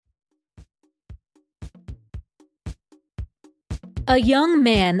A young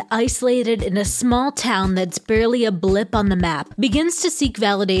man isolated in a small town that's barely a blip on the map begins to seek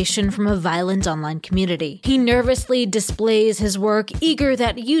validation from a violent online community. He nervously displays his work, eager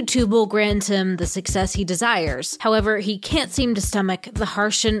that YouTube will grant him the success he desires. However, he can't seem to stomach the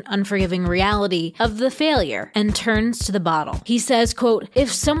harsh and unforgiving reality of the failure and turns to the bottle. He says, quote,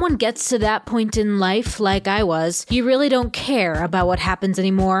 "If someone gets to that point in life like I was, you really don't care about what happens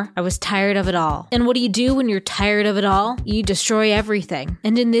anymore. I was tired of it all." And what do you do when you're tired of it all? You destroy everything.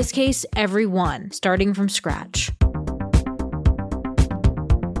 And in this case, everyone, starting from scratch.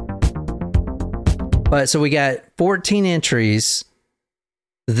 But so we got 14 entries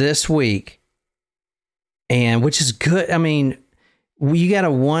this week, and which is good. I mean, you got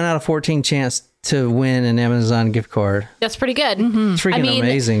a 1 out of 14 chance to win an Amazon gift card. That's pretty good. Mm-hmm. It's freaking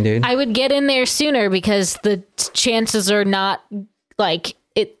amazing, dude. I would get in there sooner because the chances are not like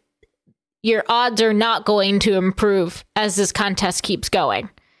it. Your odds are not going to improve as this contest keeps going.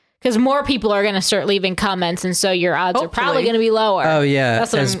 Because more people are going to start leaving comments, and so your odds are probably going to be lower. Oh, yeah.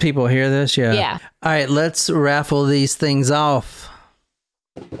 As people hear this, yeah. Yeah. All right, let's raffle these things off.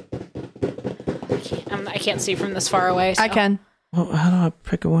 I can't see from this far away. So. I can. Well, how do I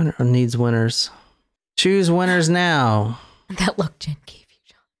pick a winner? It needs winners. Choose winners now. That look Jen gave you,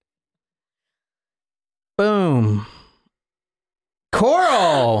 John. Boom.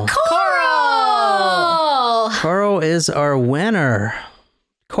 Coral! Coral is our winner.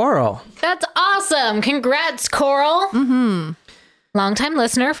 Coral. That's awesome. Congrats, Coral. Mm-hmm. Long-time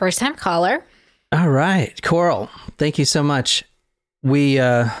listener, first-time caller. All right, Coral. Thank you so much. We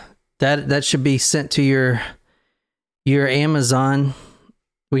that should be sent to your Amazon.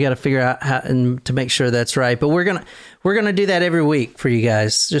 We got to figure out how and to make sure that's right. But we're gonna do that every week for you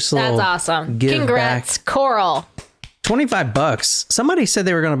guys. Just a little. That's awesome. Give Congrats, back. Coral. $25. Somebody said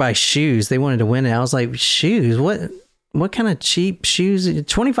they were going to buy shoes. They wanted to win it. I was like, shoes? What kind of cheap shoes?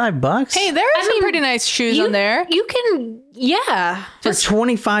 $25? Hey, there are some pretty nice shoes on there. You can, yeah. For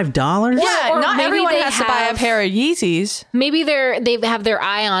 $25? Yeah, Or not maybe everyone they has to buy a pair of Yeezys. Maybe they have their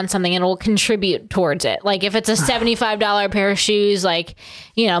eye on something and it will contribute towards it. Like if it's a $75 pair of shoes, like,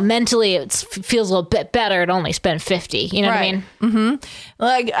 you know, mentally it feels a little bit better to only spend $50. You know what I mean? Mm-hmm.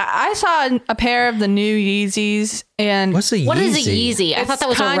 Like I saw a pair of the new Yeezys, and what is a Yeezy? I thought that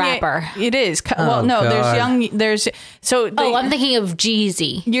was Kanye, a rapper. It is. Well, no, God. there's I'm thinking of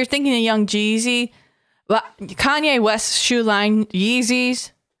Jeezy. You're thinking of Young Jeezy. Well, Kanye West's shoe line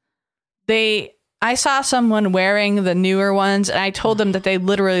Yeezys. I saw someone wearing the newer ones, and I told them that they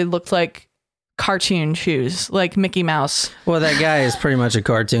literally looked like cartoon shoes, like Mickey Mouse. Well, that guy is pretty much a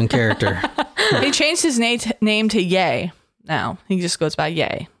cartoon character. He changed his name to Ye now. He just goes by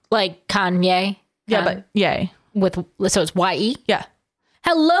Ye. Like Kanye. Yeah, but Ye. So it's Y-E? Yeah.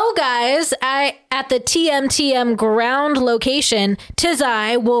 Hello, guys. At the TMTM ground location, 'tis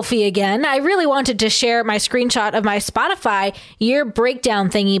I, Wolfie again. I really wanted to share my screenshot of my Spotify year breakdown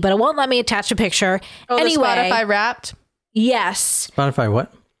thingy, but it won't let me attach a picture. Oh, anyway, the Spotify Wrapped? Yes. Spotify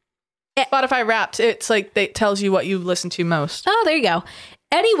what? Spotify Wrapped. It's like it tells you what you listen to most. Oh, there you go.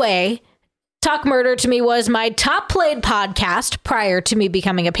 Anyway, Talk Murder to me was my top played podcast prior to me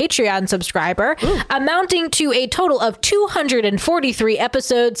becoming a Patreon subscriber, amounting to a total of 243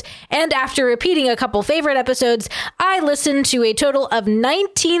 episodes. And after repeating a couple favorite episodes, I listened to a total of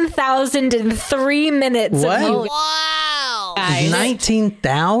 19,003 minutes. What? Wow.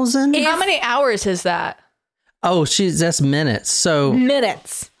 19,000? How many hours is that? Oh, that's minutes. So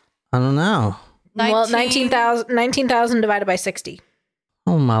Minutes. I don't know. Well, 19,000 divided by 60.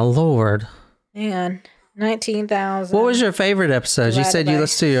 Oh my Lord. Man, 19,000. What was your favorite episode? You said you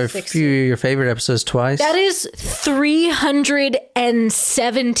listened to a few of your favorite episodes twice. That is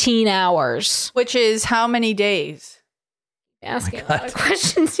 317 hours. Which is how many days? Asking a lot of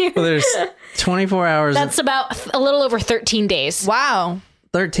questions here. Well, there's 24 hours. That's about a little over 13 days. Wow.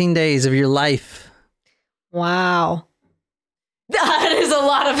 13 days of your life. Wow. That is a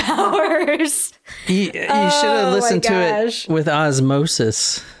lot of hours. You should have listened to it with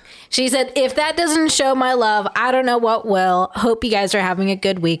osmosis. She said, if that doesn't show my love, I don't know what will. Hope you guys are having a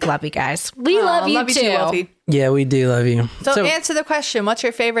good week. Love you guys. We love you too. Wolfie. Yeah, we do love you. So answer the question. What's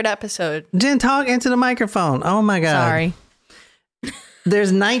your favorite episode? Jen, talk into the microphone. Oh my God. Sorry.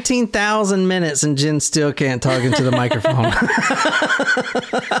 There's 19,000 minutes and Jen still can't talk into the microphone.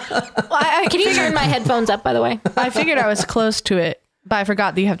 Can you turn my headphones up, by the way? I figured I was close to it, but I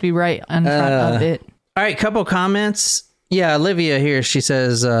forgot that you have to be right in front of it. All right, couple comments. Yeah, Olivia here. She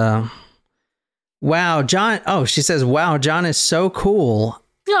says, wow, John. Oh, she says, wow, John is so cool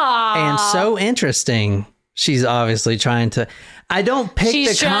Aww. and so interesting. She's obviously trying to. I don't pick She's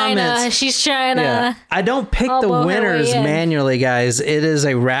the trying comments. She's trying to. Yeah. I don't pick the elbow her winners way in. manually, guys. It is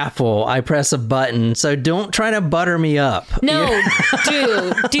a raffle. I press a button. So don't try to butter me up. No,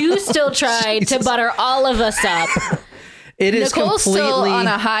 do still try to butter all of us up. It is Nicole's completely still on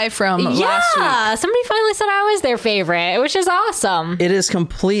a high from last week. Yeah, somebody finally said I was their favorite, which is awesome. It is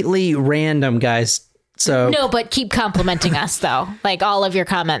completely random, guys. So No, but keep complimenting us though. Like all of your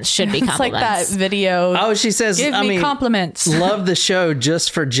comments should be It's like compliments. that video. Oh, she says, Give I me mean, compliments. love the show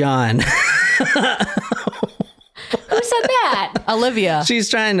just for John. Who said that? Olivia. She's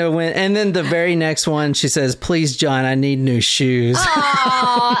trying to win. And then the very next one, she says, please, John, I need new shoes.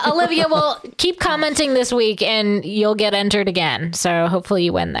 Aw, Olivia, well, keep commenting this week and you'll get entered again. So hopefully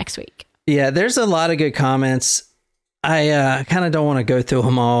you win next week. Yeah, there's a lot of good comments. I kind of don't want to go through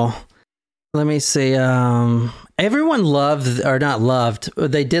them all. Let me see. Everyone loved, or not loved,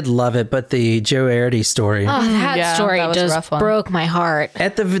 they did love it, but the Joe Arity story. Oh, that yeah, story that was a just rough one. broke my heart.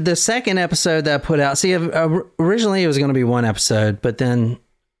 At the second episode that I put out, see, originally it was going to be one episode, but then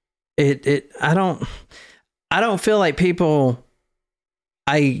I don't feel like people,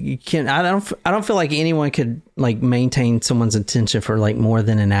 I don't feel like anyone could like maintain someone's attention for like more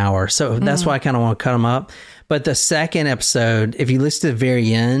than an hour. So that's why I kind of want to cut them up. But the second episode, if you listen to the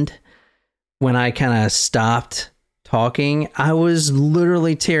very end, when I kind of stopped talking, I was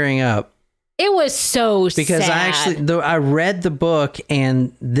literally tearing up. It was so Because sad. I read the book,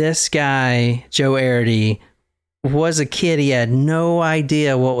 and this guy, Joe Arity, was a kid. He had no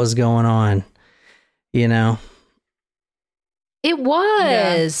idea what was going on, you know? It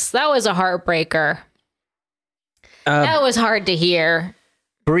was. That was a heartbreaker. That was hard to hear.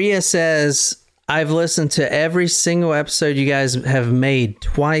 Bria says, I've listened to every single episode you guys have made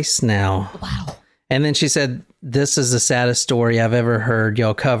twice now. Wow. And then she said, this is the saddest story I've ever heard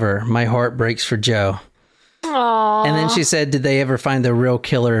y'all cover. My heart breaks for Joe. Aww. And then she said, did they ever find the real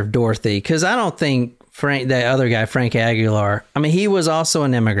killer of Dorothy? Because I don't think that other guy, Frank Aguilar, I mean, he was also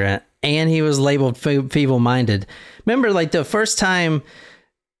an immigrant and he was labeled feeble-minded. Remember, like the first time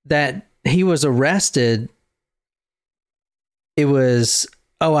that he was arrested, it was,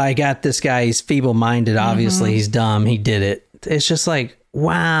 oh, I got this guy. He's feeble-minded. Obviously, he's dumb. He did it. It's just like,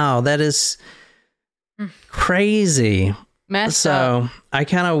 wow, that is crazy. Messed up. So I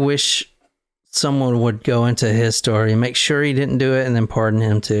kind of wish someone would go into his story and make sure he didn't do it and then pardon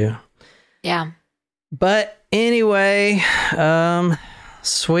him too. Yeah. But anyway,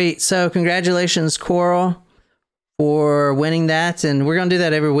 sweet. So congratulations, Coral, for winning that. And we're going to do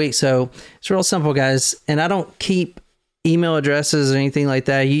that every week. So it's real simple, guys. And I don't keep email addresses or anything like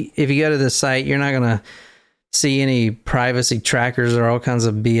that. If you go to the site, you're not going to see any privacy trackers or all kinds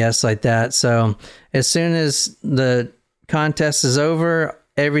of BS like that. So as soon as the contest is over,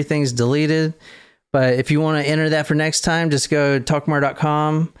 everything's deleted. But if you want to enter that for next time, just go to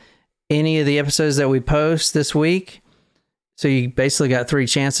talkmore.com, any of the episodes that we post this week. So you basically got 3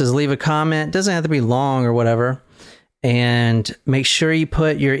 chances. Leave a comment. Doesn't have to be long or whatever. And make sure you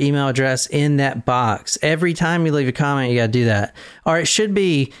put your email address in that box. Every time you leave a comment, you got to do that. Or it should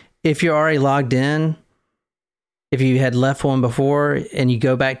be, if you're already logged in, if you had left one before and you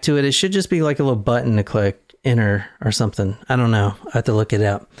go back to it, it should just be like a little button to click enter or something. I don't know. I have to look it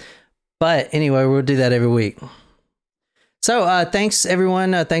up. But anyway, we'll do that every week. So thanks,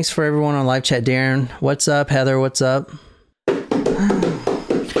 everyone. Thanks for everyone on live chat. Darren, what's up? Heather, what's up?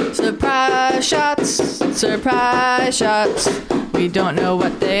 Surprise shots, surprise shots. We don't know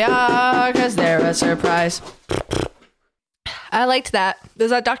what they are because they're a surprise. I liked that.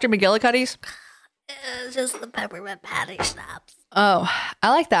 Is that Dr. McGillicuddy's? It's just the peppermint patty schnapps. Oh, I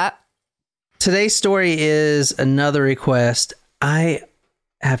like that. Today's story is another request. I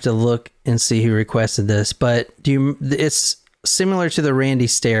have to look and see who requested this, but it's similar to the Randy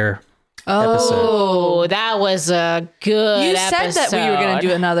Stair episode. Oh, that was a good You said that we were going to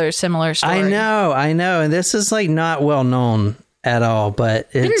do another similar story. I know. And this is like not well known at all, but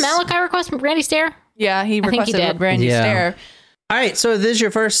it's... Didn't Malachi request Randy Stair? Yeah, he think he requested did. Randy Yeah. Stair. All right, so if this is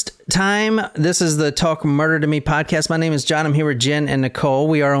your first time, this is the Talk Murder to Me podcast. My name is John. I'm here with Jen and Nicole.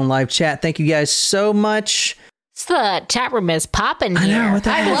 We are on live chat. Thank you guys so much. The chat room is popping here. I know, what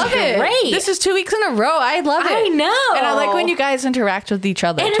the I heck? love it. Great. This is 2 weeks in a row. I love it. I know. And I like when you guys interact with each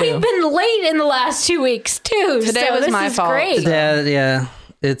other, And too. we've been late in the last 2 weeks too. Today so was this my is fault. Great. Yeah,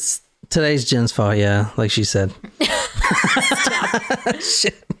 it's today's Jen's fault. Yeah, like she said.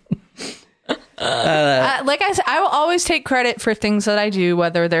 Shit. Like I said, I will always take credit for things that I do,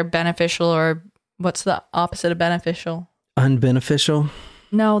 whether they're beneficial or what's the opposite of beneficial? Unbeneficial.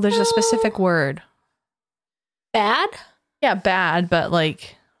 No, there's a specific word. Bad? Yeah, bad, but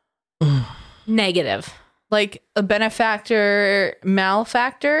like Negative. Like a benefactor,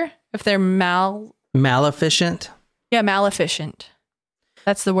 malefactor. If they're Maleficent? Yeah, maleficent.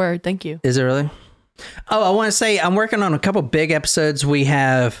 That's the word. Thank you. Is it really? Oh, I want to say I'm working on a couple big episodes. We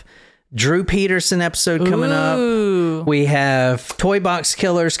have Drew Peterson episode coming up. We have Toy Box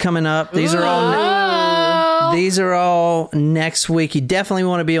Killers coming up. These are all next week. You definitely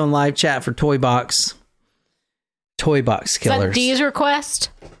want to be on live chat for Toy Box Killers. Is that Dee's request?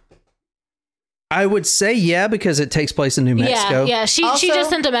 I would say yeah, because it takes place in New Mexico. Yeah. She just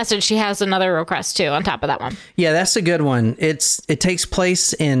sent a message. She has another request too on top of that one. Yeah, that's a good one. It takes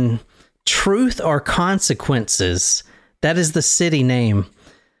place in Truth or Consequences. That is the city name.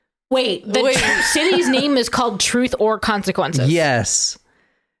 Wait, the city's name is called Truth or Consequences. Yes.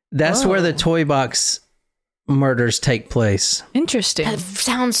 That's where the Toy Box murders take place. Interesting. That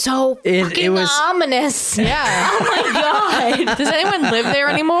sounds so fucking ominous. Yeah. Oh my god. Does anyone live there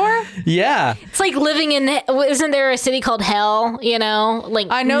anymore? Yeah. It's like living in. Isn't there a city called Hell? You know, like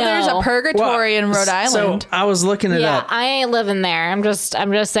I know there's a purgatory in Rhode Island. So I was looking it up. I ain't living there. I'm just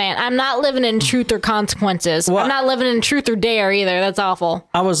saying. I'm not living in Truth or Consequences. Well, I'm not living in Truth or Dare either. That's awful.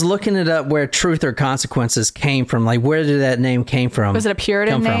 I was looking it up where Truth or Consequences came from. Like, where did that name came from? Was it a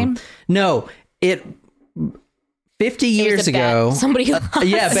Puritan name? No, 50 years ago, somebody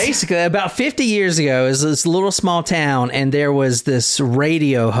yeah, basically about 50 years ago, is this little small town, and there was this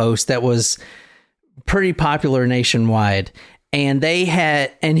radio host that was pretty popular nationwide, and he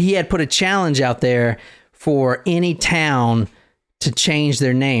had put a challenge out there for any town to change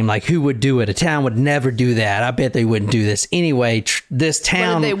their name. Like, who would do it? A town would never do that. I bet they wouldn't do this anyway. This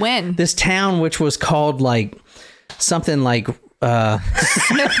town, what did they win? This town, which was called like something like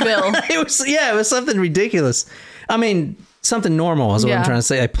Smithville. It was something ridiculous. I mean, something normal is what I'm trying to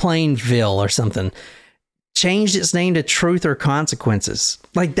say. Like Plainville or something. Changed its name to Truth or Consequences.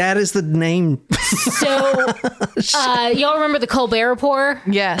 Like, that is the name. So, y'all remember the Colbert Report?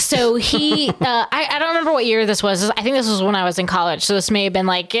 Yes. So he, I don't remember what year this was. I think this was when I was in college. So this may have been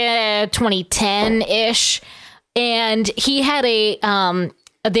like 2010-ish. And he had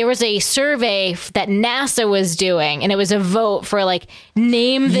there was a survey that NASA was doing, and it was a vote for like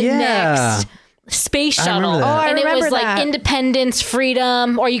name the next space shuttle. And it was like independence,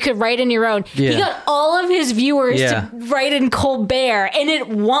 freedom, or you could write in your own. Yeah. He got all of his viewers to write in Colbert, and it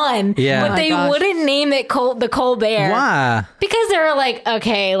won. Yeah. But they wouldn't name it the Colbert. Why? Because they were like,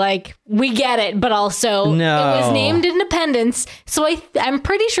 okay, like, we get it, but also it was named Independence. So I'm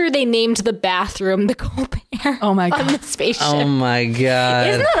pretty sure they named the bathroom the Colbert. Oh my god. On the spaceship. Oh my god.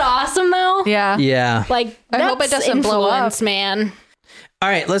 Isn't that awesome though? Yeah. Yeah. Like, I hope it doesn't blow up, man. All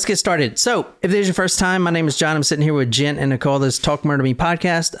right, let's get started. So, if this is your first time, my name is John. I'm sitting here with Jen and Nicole. This is Talk Murder Me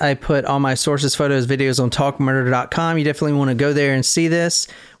podcast. I put all my sources, photos, videos on talkmurder.com. You definitely want to go there and see this.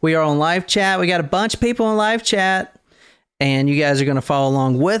 We are on live chat. We got a bunch of people on live chat, and you guys are going to follow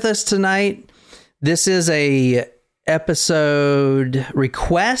along with us tonight. This is a episode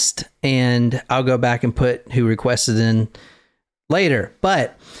request, and I'll go back and put who requested in later.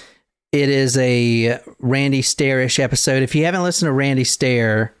 But it is a Randy Stair-ish episode. If you haven't listened to Randy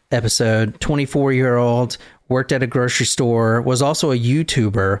Stair episode, 24-year-old, worked at a grocery store, was also a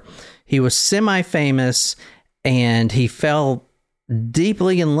YouTuber. He was semi-famous, and he fell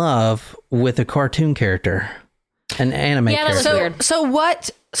deeply in love with a cartoon character, an anime character. That's weird.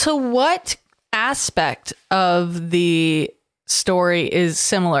 So what aspect of the story is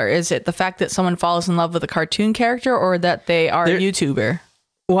similar? Is it the fact that someone falls in love with a cartoon character, or that they are a YouTuber?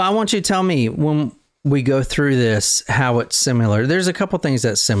 Well, I want you to tell me when we go through this how it's similar. There's a couple things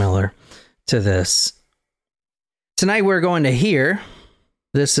that's similar to this. Tonight we're going to hear.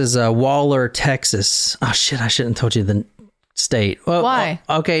 This is Waller, Texas. Oh shit! I shouldn't have told you the state. Well, why?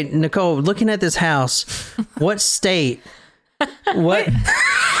 Okay, Nicole. Looking at this house, what state? What?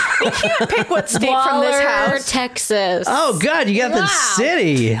 We can't pick what state Waller, from this house. Texas. Oh God, you got the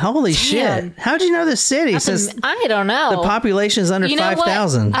city. Holy shit! How'd you know the city? Since I don't know. the population is under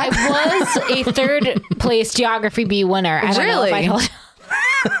 5,000. I was a third place geography B winner. I don't know if I told you.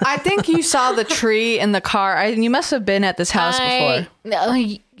 I think you saw the tree in the car. You must have been at this house before.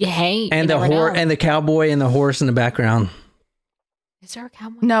 Hey, and the horse and the cowboy and the horse in the background. Is there a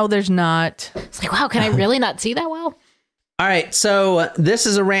cowboy? No, there's not. It's like, wow, can I really not see that well? All right, so this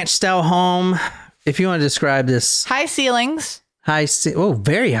is a ranch style home. If you want to describe this, High ceilings.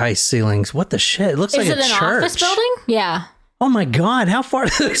 very high ceilings. What the shit? It looks like a church. Is it an office building? Yeah. Oh my God, how far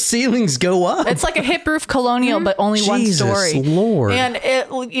do those ceilings go up? It's like a hip roof colonial, but only one Jesus story. Lord. And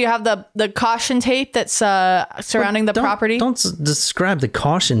you have the caution tape that's surrounding the property. Don't describe the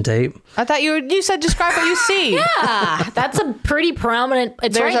caution tape. I thought you said describe what you see. Yeah, that's a pretty prominent.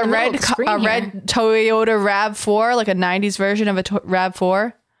 It's There's right in a the middle red of the screen here. red Toyota RAV4, like a 90s version of a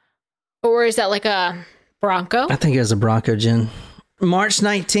RAV4. Or is that like a Bronco? I think it was a Bronco, Jen. March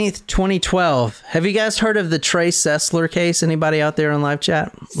 19th, 2012. Have you guys heard of the Trey Sessler case? Anybody out there on live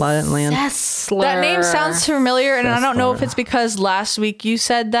chat? Land? Sessler. That name sounds familiar, and I don't know if Sessler. it's because last week you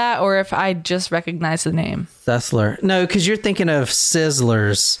said that or if I just recognize the name. Sessler. No, because you're thinking of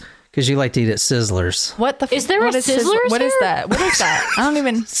Sizzlers, because you like to eat at Sizzlers. What the? Is there what a is Sizzler? Sizzlers What is here? that? What is that? I don't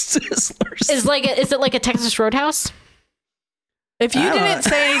even. Sizzlers. Is it like a Texas Roadhouse? If you I don't didn't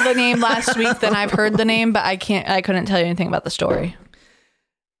say the name last week, then I've heard the name, but I couldn't tell you anything about the story.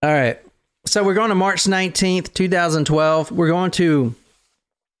 All right. So we're going to March 19th, 2012. We're going to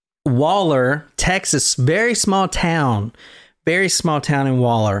Waller, Texas. Very small town. Very small town in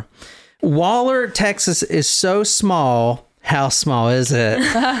Waller. Waller, Texas is so small. How small is it?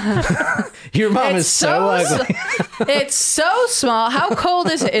 Your mom is so ugly. It's so small. How cold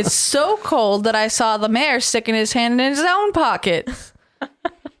is it? It's so cold that I saw the mayor sticking his hand in his own pocket.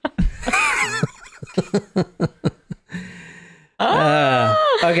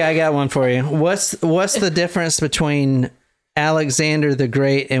 Okay, I got one for you. What's the difference between Alexander the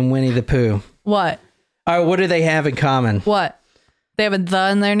Great and Winnie the Pooh? What? All right, what do they have in common? What? They have a "the"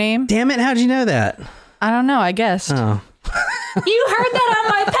 in their name? Damn it, how'd you know that? I don't know. I guessed. Oh. You heard that on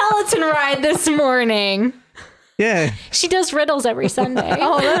my Peloton ride this morning. Yeah. She does riddles every Sunday.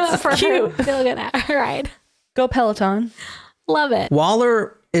 Oh, that's for cute. Her. Look at that ride. Go Peloton. Love it.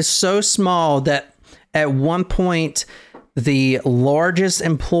 Waller is so small that at one point the largest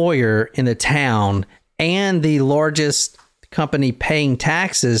employer in the town and the largest company paying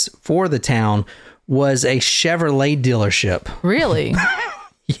taxes for the town was a Chevrolet dealership. Really?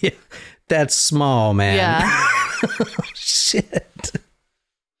 Yeah, that's small, man. Yeah. Shit.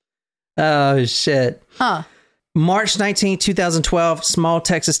 Oh, shit. Huh. March 19, 2012, small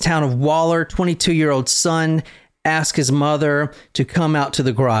Texas town of Waller, 22-year-old son asked his mother to come out to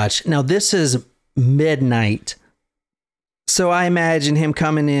the garage. Now, this is midnight. So I imagine him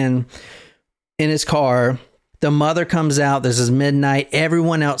coming in his car. The mother comes out. This is midnight.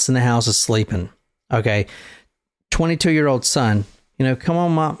 Everyone else in the house is sleeping. Okay. 22-year-old son. You know, come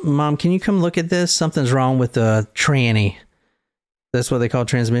on, mom, can you come look at this? Something's wrong with the tranny. That's what they call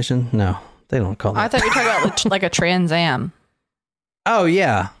transmission? No, they don't call that. I thought you were talking about like a Trans Am. Oh,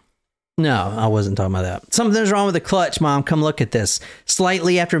 yeah. No, I wasn't talking about that. Something's wrong with the clutch, Mom. Come look at this.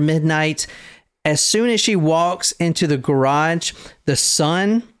 Slightly after midnight, as soon as she walks into the garage, the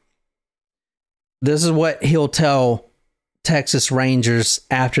son, this is what he'll tell Texas Rangers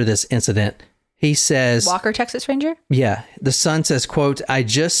after this incident. He says, Walker, Texas Ranger? yeah, the son says, quote, I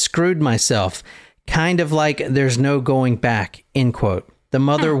just screwed myself. Kind of like there's no going back, end quote. The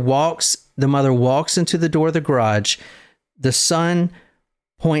mother walks into the door of the garage. The son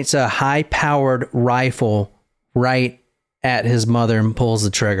points a high-powered rifle right at his mother and pulls the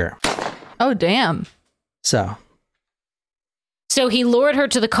trigger. Oh, damn. So he lured her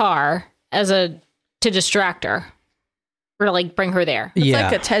to the car to distract her. Or like bring her there. It's yeah,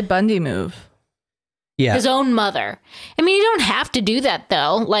 like a Ted Bundy move. yeah. His own mother. I mean, you don't have to do that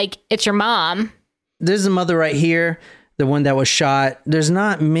though. Like, it's your mom. There's the mother right here, the one that was shot. There's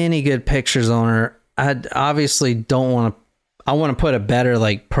not many good pictures on her. I obviously don't want to. I want to put a better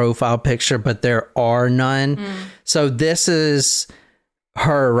like profile picture, but there are none. So this is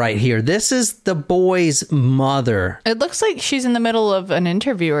her right here. This is the boy's mother. It looks like she's in the middle of an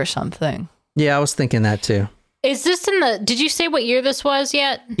interview or something. Yeah, I was thinking that too. Is this did you say what year this was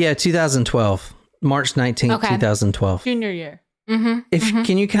yet? Yeah, 2012, March 19th, Okay. 2012. Junior year. Mm-hmm.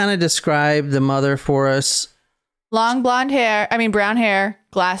 Can you kind of describe the mother for us? Long brown hair,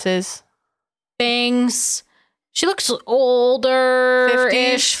 glasses. Bangs. She looks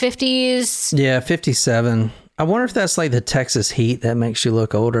older-ish, 50s. Yeah, 57. I wonder if that's like the Texas heat that makes you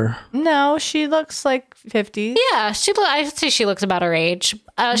look older. No, she looks like 50. Yeah, I'd say she looks about her age.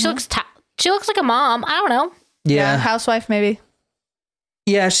 She looks like a mom. I don't know. Yeah. Housewife maybe.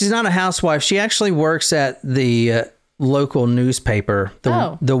 Yeah, she's not a housewife. She actually works at the local newspaper,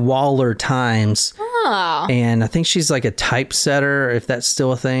 the Waller Times. Oh. And I think she's like a typesetter, if that's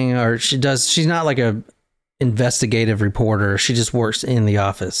still a thing, or she's not like a investigative reporter. She just works in the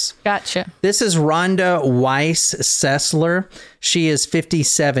office. Gotcha. This is Rhonda Weiss Sessler. She is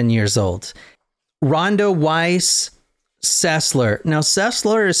 57 years old. Rhonda Weiss Sessler. Now,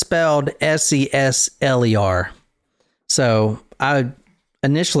 Sessler is spelled Sessler. So I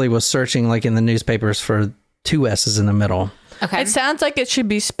initially was searching like in the newspapers for 2 S's in the middle. Okay. It sounds like it should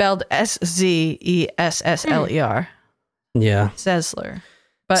be spelled Szessler. Yeah. Zessler.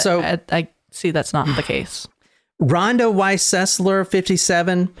 But So- I see that's not the case. Rhonda Weiss Sessler,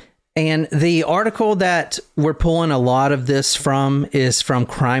 57. And the article that we're pulling a lot of this from is from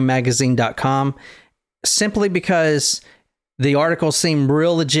crimemagazine.com, simply because the article seemed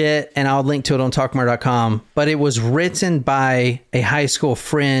real legit, and I'll link to it on talkmore.com, but it was written by a high school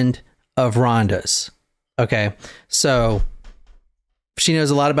friend of Rhonda's. Okay. So she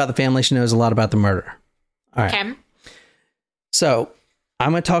knows a lot about the family. She knows a lot about the murder. All right. Okay. So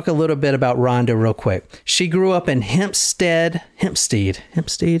I'm going to talk a little bit about Rhonda real quick. She grew up in Hempstead.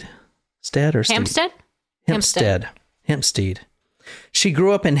 She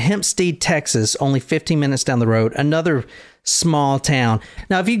grew up in Hempstead, Texas, only 15 minutes down the road, another small town.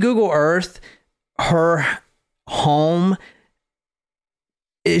 Now, if you Google Earth, her home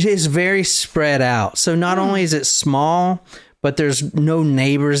is very spread out. So not only is it small, but there's no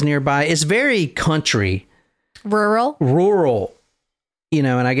neighbors nearby. It's very country. Rural,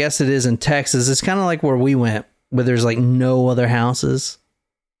 and I guess it is in Texas. It's kind of like where we went, where there's like no other houses.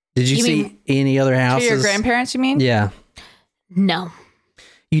 Did you see mean any other houses? To your grandparents, you mean? Yeah. No.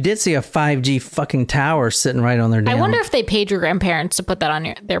 You did see a 5G fucking tower sitting right on their damn... I wonder if they paid your grandparents to put that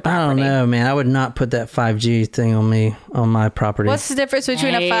on their property. I don't know, man. I would not put that 5G thing on my property. What's the difference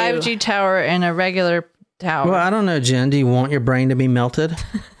between a No. 5G tower and a regular tower? Well, I don't know, Jen. Do you want your brain to be melted?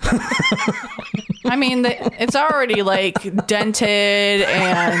 I mean, it's already like dented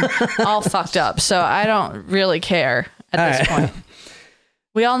and all fucked up, so I don't really care at this point.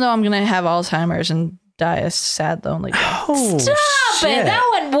 We all know I'm going to have Alzheimer's and die a sad, lonely death. Oh, Stop shit. it! That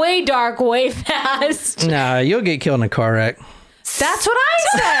went way dark, way fast. Nah, you'll get killed in a car wreck. That's what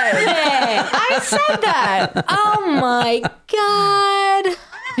I said. I said that. Oh my god.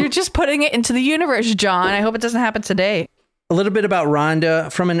 You're just putting it into the universe, John. I hope it doesn't happen today. A little bit about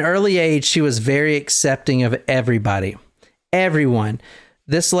Rhonda. From an early age, she was very accepting of everybody. Everyone.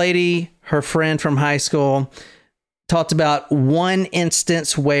 This lady, her friend from high school, talked about one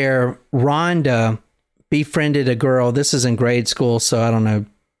instance where Rhonda befriended a girl. This is in grade school, so I don't know,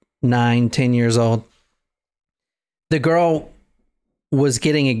 9, 10 years old. The girl was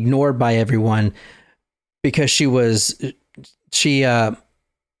getting ignored by everyone because she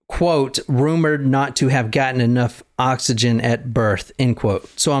quote, rumored not to have gotten enough oxygen at birth, end quote.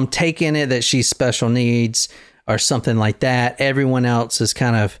 So I'm taking it that she's special needs or something like that. Everyone else is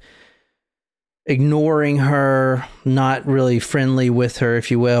kind of ignoring her, not really friendly with her, if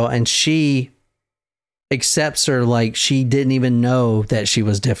you will. And she accepts her like she didn't even know that she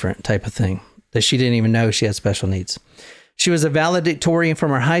was different, type of thing, that she didn't even know she had special needs. She was a valedictorian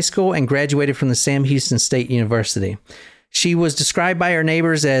from her high school and graduated from the Sam Houston State University. She was described by her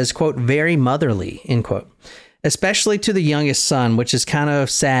neighbors as, quote, very motherly, end quote, especially to the youngest son, which is kind of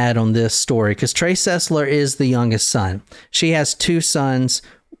sad on this story because Trey Sessler is the youngest son. She has 2 sons,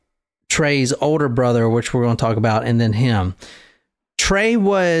 Trey's older brother, which we're going to talk about, and then him. Trey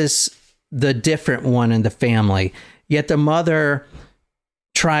was the different one in the family, yet the mother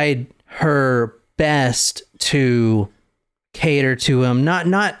tried her best to cater to him,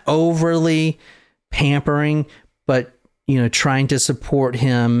 not overly pampering, but trying to support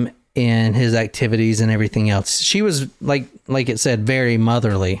him in his activities and everything else. She was like it said, very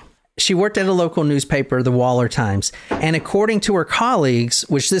motherly. She worked at a local newspaper, the Waller Times, and according to her colleagues,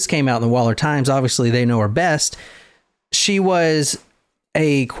 which this came out in the Waller Times, obviously they know her best, she was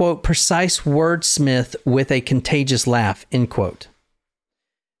a, quote, precise wordsmith with a contagious laugh, end quote.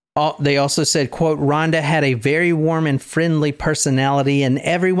 They also said, quote, Rhonda had a very warm and friendly personality and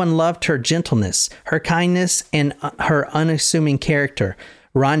everyone loved her gentleness, her kindness, and her unassuming character.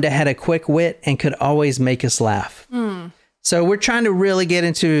 Rhonda had a quick wit and could always make us laugh. So we're trying to really get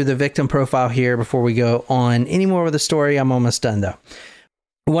into the victim profile here before we go on any more with the story. I'm almost done, though.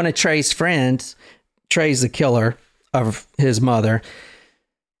 One of Trey's friends, Trey's the killer of his mother,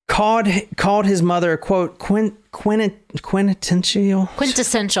 called his mother, quote, quintessential.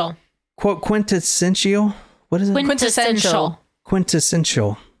 Quote, quintessential. What is it?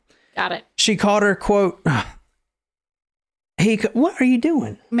 Quintessential. Got it. She called her, quote, hey, what are you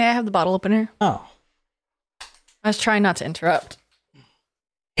doing? May I have the bottle opener? Oh. I was trying not to interrupt.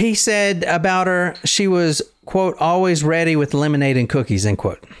 He said about her, she was, quote, always ready with lemonade and cookies, end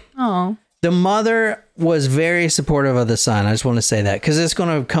quote. Oh. The mother was very supportive of the son. I just want to say that because it's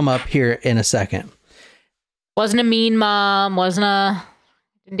going to come up here in a second. Wasn't a mean mom. Didn't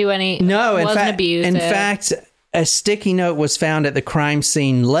do any. No, wasn't abusive. In fact, a sticky note was found at the crime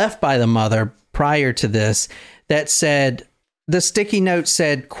scene left by the mother prior to this that said, the sticky note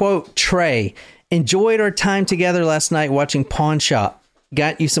said, quote, Trey, enjoyed our time together last night watching Pawn Shop.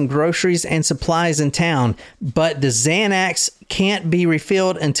 Got you some groceries and supplies in town, but the Xanax can't be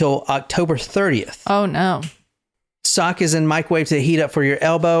refilled until October 30th. Oh, no. Sock is in microwave to heat up for your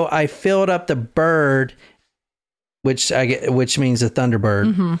elbow. I filled up the bird, which means a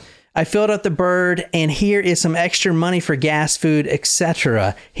Thunderbird. Mm-hmm. I filled up the bird, and here is some extra money for gas, food,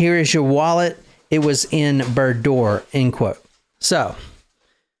 etc. Here is your wallet. It was in bird door, end quote. So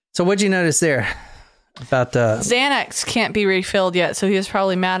what'd you notice there about the Xanax can't be refilled yet, so he was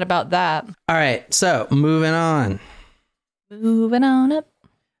probably mad about that. All right, so moving on. Moving on up.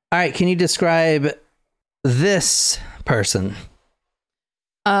 All right, can you describe this person?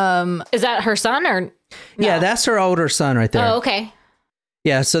 Is that her son or? No? Yeah, that's her older son right there. Oh, okay.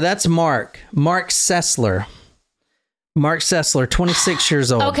 Yeah, so that's Mark Sessler. Mark Sessler, 26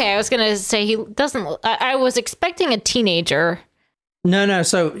 years old. Okay, I was going to say he doesn't... I was expecting a teenager. No,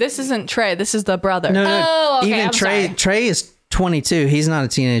 so... This isn't Trey. This is the brother. No. Oh, okay, Even I'm sorry. Trey is 22. He's not a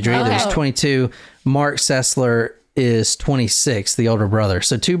teenager either. Okay. He's 22. Mark Sessler is 26, the older brother.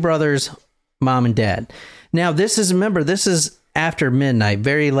 So 2 brothers, mom and dad. Now, this is after midnight,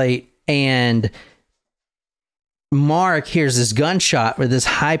 very late, and Mark hears this gunshot with this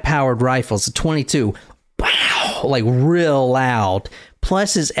high-powered rifle. It's a 22. Wow, like real loud.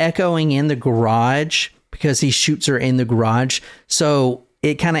 Plus, it's echoing in the garage because he shoots her in the garage. So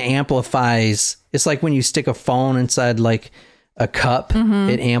it kind of amplifies. It's like when you stick a phone inside like a cup,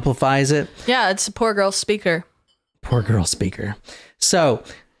 it amplifies it. Yeah, it's a poor girl's speaker. Poor girl speaker. So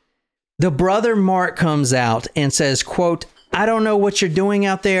the brother Mark comes out and says, quote, I don't know what you're doing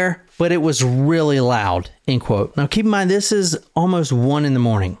out there, but it was really loud, end quote. Now, keep in mind, this is almost 1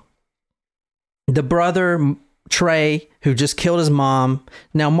 a.m. The brother, Trey, who just killed his mom.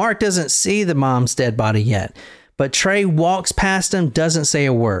 Now, Mark doesn't see the mom's dead body yet, but Trey walks past him, doesn't say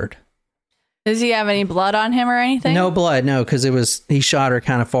a word. Does he have any blood on him or anything? No blood, no, because he shot her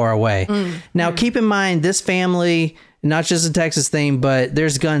kind of far away. Now, keep in mind, this family, not just a Texas thing, but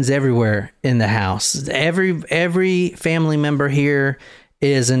there's guns everywhere in the house. Every family member here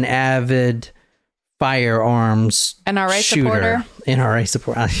is an avid firearms NRA shooter. supporter? NRA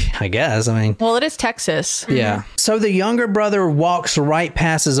supporter, I guess. I mean, Well, it is Texas. yeah. So the younger brother walks right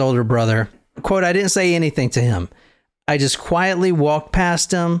past his older brother. Quote, I didn't say anything to him. I just quietly walked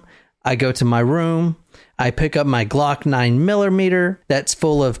past him. I go to my room. I pick up my Glock 9mm that's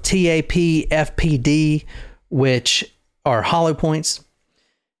full of TAP FPD, which are hollow points.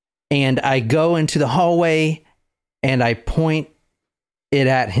 And I go into the hallway and I point it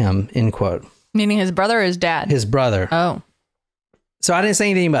at him, end quote. Meaning his brother or his dad? His brother. Oh. So I didn't say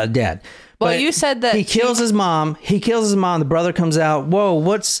anything about dad. Well, But you said that he kills his mom. The brother comes out. Whoa,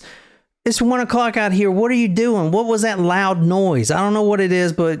 it's 1 o'clock out here. What are you doing? What was that loud noise? I don't know what it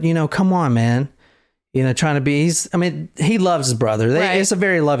is, but come on, man. Trying to be, he loves his brother. Right. It's a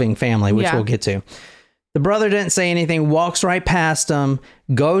very loving family, which Yeah. we'll get to. The brother didn't say anything, walks right past him,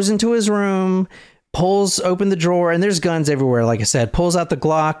 goes into his room, pulls open the drawer, and there's guns everywhere. Like I said, pulls out the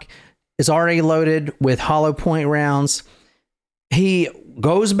Glock, is already loaded with hollow point rounds. He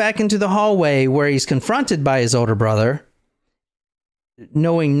goes back into the hallway where he's confronted by his older brother,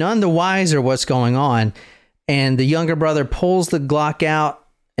 knowing none the wiser what's going on. And the younger brother pulls the Glock out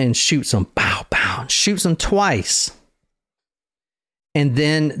and shoots him. Pow, pow. Shoots him twice. And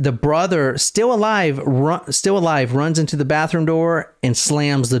then the brother, still alive, runs into the bathroom door and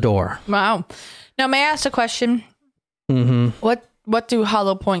slams the door. Wow. Now, may I ask a question? Mm-hmm. What do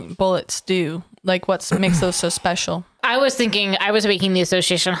hollow point bullets do? Like, what makes those so special? I was making the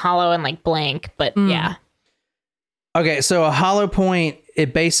association hollow and like blank, but yeah. Okay, so a hollow point,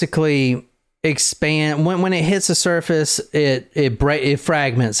 it basically expands when it hits the surface. It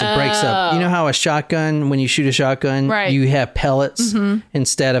fragments. It breaks up. You know how a shotgun, when you shoot a shotgun, Right. you have pellets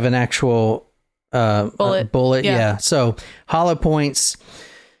instead of an actual bullet. Yeah. So hollow points.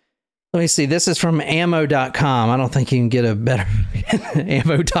 Let me see. This is from ammo.com. I don't think you can get a better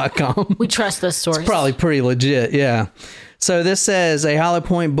ammo.com. We trust this source. It's probably pretty legit, yeah. So this says a hollow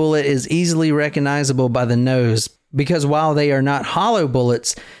point bullet is easily recognizable by the nose because while they are not hollow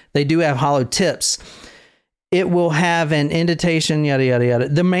bullets, they do have hollow tips. It will have an indentation, yada, yada, yada.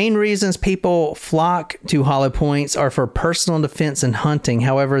 The main reasons people flock to hollow points are for personal defense and hunting.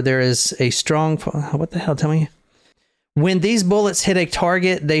 However, there is a strong... What the hell? Tell me. When these bullets hit a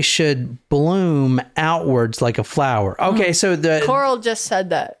target, they should bloom outwards like a flower. Okay, so the... Coral just said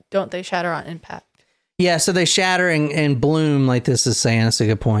that. Don't they shatter on impact? Yeah, so they shatter and bloom like this is saying. That's a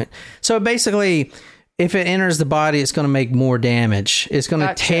good point. So basically, if it enters the body, it's going to make more damage. It's going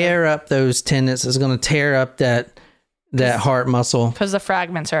to tear up those tendons. It's going to tear up that heart muscle. Because the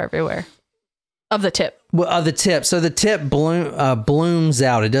fragments are everywhere of the tip. Well, of the tip. So the tip blooms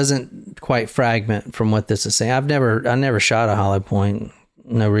out. It doesn't quite fragment from what this is saying. I never shot a hollow point.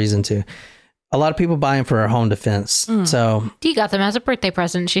 No reason to. A lot of people buy them for home defense. So Dee got them as a birthday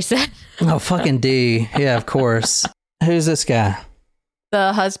present, she said. Oh, fucking D. Yeah, of course. Who's this guy?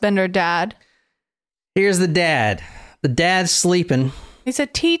 The husband or dad. Here's the dad. The dad's sleeping. He's a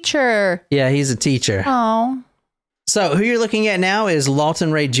teacher. Yeah, he's a teacher. Oh. So who you're looking at now is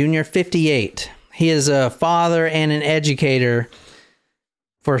Lawton Ray Jr., 58. He is a father and an educator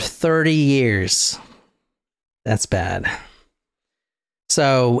for 30 years. That's bad.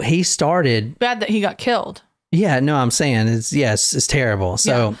 So he started... Bad that he got killed. Yeah, no, I'm saying it's terrible.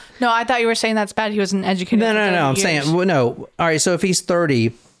 So yeah. No, I thought you were saying that's bad. He was an educator. No. I'm saying, well, no. All right. So if he's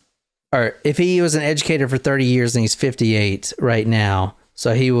 30, or if he was an educator for 30 years and he's 58 right now,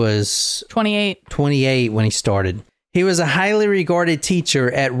 so he was 28 when he started. He was a highly regarded teacher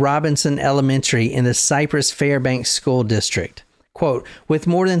at Robinson Elementary in the Cypress Fairbanks School District. Quote, with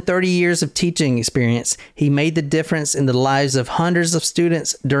more than 30 years of teaching experience, he made the difference in the lives of hundreds of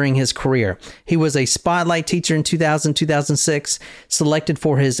students during his career. He was a spotlight teacher in 2000-2006, selected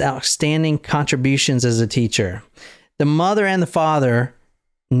for his outstanding contributions as a teacher. The mother and the father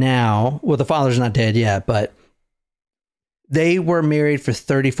now, well, the father's not dead yet, but they were married for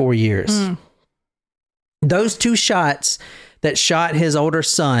 34 years. Those two shots that shot his older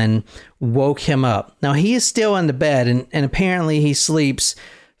son woke him up. Now, he is still in the bed, and apparently he sleeps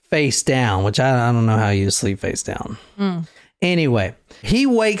face down, which I don't know how you sleep face down. Anyway, he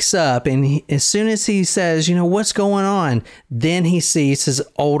wakes up, and as soon as he says, you know, what's going on? Then he sees his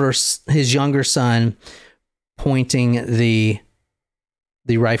younger son pointing the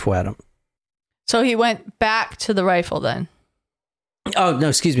rifle at him. So he went back to the rifle then? Oh, no,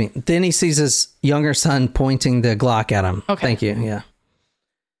 excuse me. Then he sees his younger son pointing the Glock at him. Okay. Thank you. Yeah.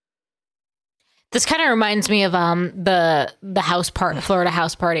 This kind of reminds me of the Florida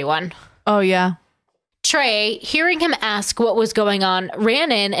house party one. Oh, yeah. Trey, hearing him ask what was going on,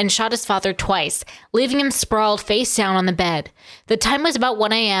 ran in and shot his father twice, leaving him sprawled face down on the bed. The time was about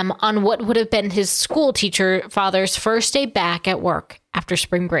 1 a.m. on what would have been his school teacher father's first day back at work after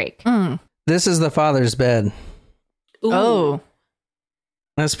spring break. This is the father's bed. Ooh. Oh.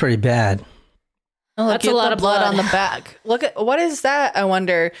 That's pretty bad. Oh, That's a lot of blood on the back. Look at, what is that? I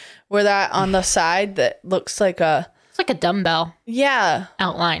wonder, where that on the side that looks like It's like a dumbbell yeah.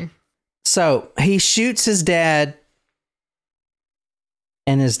 outline. So he shoots his dad,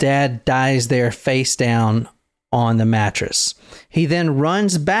 and his dad dies there face down on the mattress. He then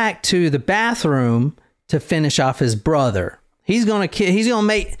runs back to the bathroom to finish off his brother. He's gonna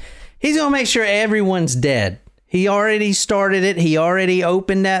make sure everyone's dead. He already started it. He already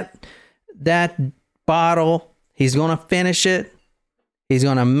opened that bottle. He's gonna finish it. He's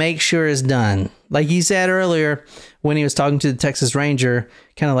gonna make sure it's done. Like he said earlier when he was talking to the Texas Ranger,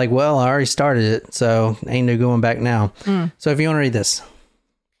 kind of like, well, I already started it, so ain't no going back now. So if you want to read this.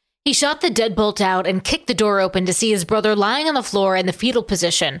 He shot the deadbolt out and kicked the door open to see his brother lying on the floor in the fetal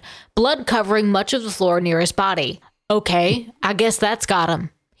position, blood covering much of the floor near his body. Okay, I guess that's got him,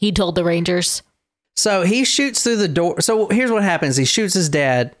 he told the Rangers. So he shoots through the door. So here's what happens. He shoots his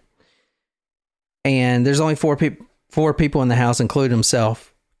dad, and there's only four people in the house, including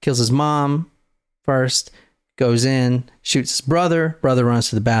himself. Kills his mom first, goes in, shoots his brother. Brother runs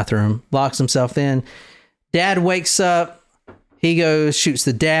to the bathroom, locks himself in. Dad wakes up. He goes, shoots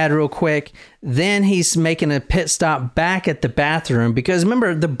the dad real quick. Then he's making a pit stop back at the bathroom because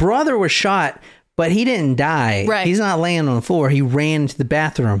remember, the brother was shot, but he didn't die. Right. He's not laying on the floor. He ran to the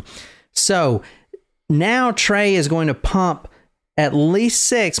bathroom. So now Trey is going to pump at least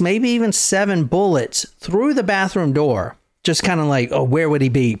 6, maybe even 7 bullets through the bathroom door. Just kind of like, oh, where would he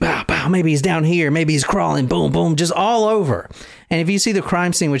be? Bow, bow. Maybe he's down here. Maybe he's crawling. Boom, boom. Just all over. And if you see the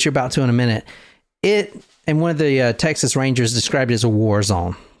crime scene, which you're about to in a minute, and one of the Texas Rangers described it as a war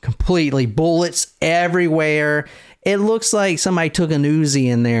zone. Completely bullets everywhere. It looks like somebody took an Uzi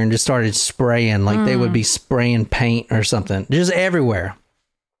in there and just started spraying, like they would be spraying paint or something. Just everywhere.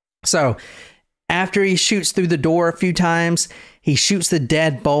 So after he shoots through the door a few times, he shoots the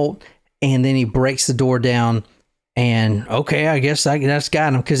deadbolt and then he breaks the door down. And okay, I guess that's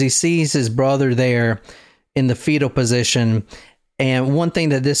got him because he sees his brother there in the fetal position. And one thing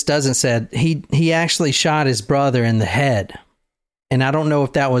that this doesn't say, he actually shot his brother in the head. And I don't know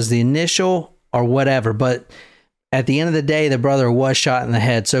if that was the initial or whatever, but at the end of the day, the brother was shot in the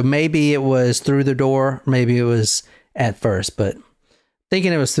head. So maybe it was through the door, maybe it was at first, but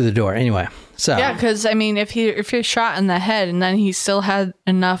thinking it was through the door. Anyway, so Yeah, because I mean, if you're shot in the head and then he still had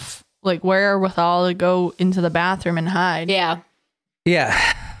enough like wherewithal to go into the bathroom and hide. Yeah.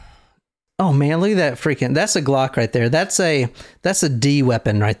 yeah. Oh man, look at that freaking! That's a Glock right there. That's a D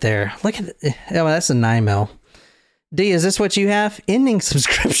weapon right there. Look at oh, that's a 9mm. D, is this what you have? Ending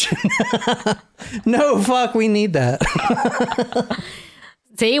subscription. No, fuck, we need that.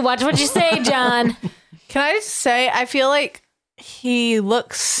 See, watch what you say, John. Can I just say, I feel like he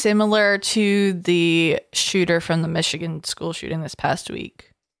looks similar to the shooter from the Michigan school shooting this past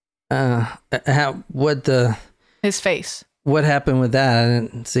week. His face. What happened with that? I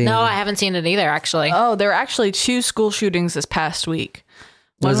didn't see. No, I haven't seen it either, actually. Oh, there were actually 2 school shootings this past week.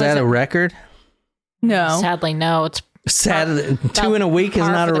 Was that a record? No. Sadly, no. It's Sad. 2 in a week is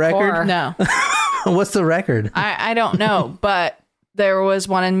par not for a the record. core. No. What's the record? I don't know, but there was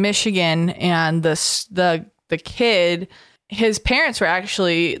one in Michigan, and the kid, his parents were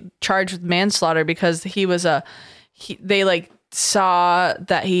actually charged with manslaughter because they like saw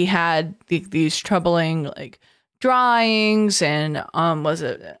that he had these troubling like drawings and was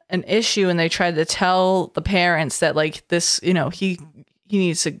it an issue, and they tried to tell the parents that like this, you know, he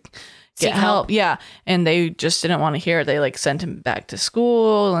needs to get help. Yeah, and they just didn't want to hear it. They like sent him back to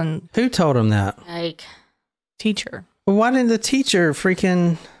school. And Who told him that? like, teacher. Well, why didn't the teacher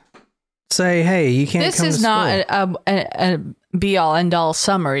freaking say, "Hey, you can't"? This come is to not school? a be all end all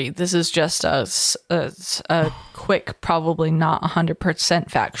summary. This is just a quick, probably not 100%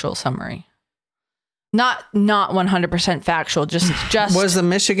 factual summary. Not 100% factual. Just Was the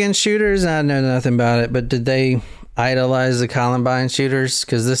Michigan shooters? I know nothing about it, but did they idolize the Columbine shooters?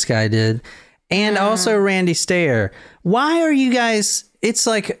 Because this guy did, and also Randy Stair. Why are you guys? It's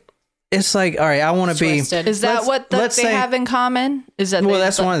like, all right. I want to be. twisted. Is that what they say- have in common? Is that Well,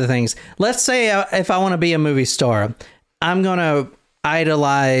 that's one of the things. Let's say if I want to be a movie star, I'm gonna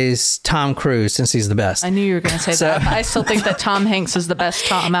idolize Tom Cruise since he's the best. I knew you were going to say that. I still think that Tom Hanks is the best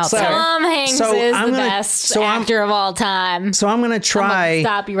Tom out there. Tom Hanks So is I'm the gonna- best so I'm- actor of all time. So I'm gonna try.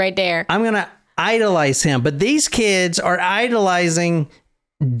 Stop you right there. I'm gonna idolize him, but these kids are idolizing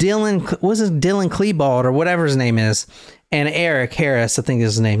Dylan. What's his Dylan Klebold or whatever his name is, and Eric Harris, I think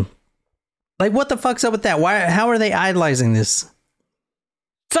is his name. Like, what the fuck's up with that? Why? How are they idolizing this?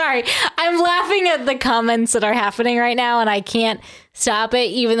 Sorry, I'm laughing at the comments that are happening right now, and I can't stop it,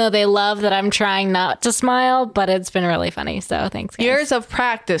 even though they love that I'm trying not to smile, but it's been really funny, so thanks, guys. Years of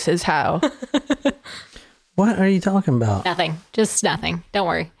practice is how. What are you talking about? Nothing. Just nothing. Don't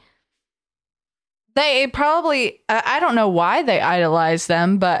worry. They probably, I don't know why they idolize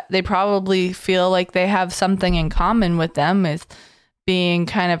them, but they probably feel like they have something in common with them with being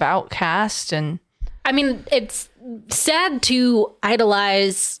kind of outcast. And I mean, it's sad to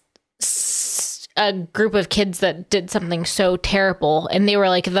idolize a group of kids that did something so terrible, and they were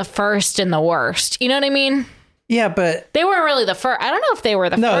like the first and the worst. You know what I mean? Yeah, but They weren't really the first. I don't know if they were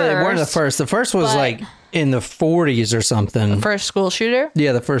the first. no, they weren't the first. The first was but- like in the 40s or something. first school shooter.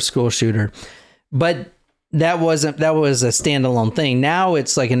 Yeah, the first school shooter. But that was a standalone thing. Now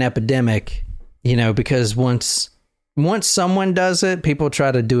it's like an epidemic, you know, because once someone does it, people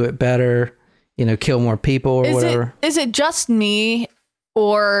try to do it better, you know, kill more people or whatever. Is it just me,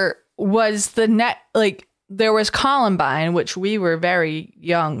 or was there was Columbine, which we were very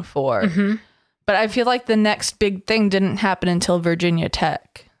young for, but I feel like the next big thing didn't happen until Virginia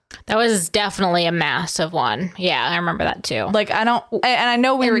Tech. That was definitely a massive one. Yeah, I remember that too. Like, I don't, and I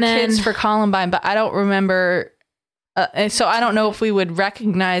know we were kids for Columbine, but I don't remember. And so I don't know if we would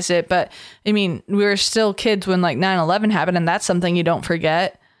recognize it, but I mean, we were still kids when like 9/11 happened, and that's something you don't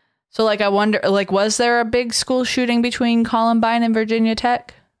forget. So like, I wonder, like, was there a big school shooting between Columbine and Virginia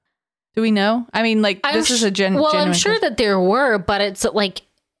Tech? Do we know? I mean, like, this is a genuine. I'm sure that there were, but it's like,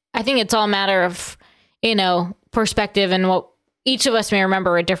 I think it's all a matter of, you know, perspective and what each of us may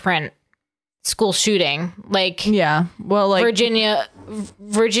remember a different school shooting. Like, yeah, well, like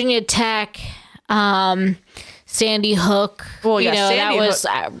Virginia Tech, Sandy Hook. Well, yeah, you know, Sandy that was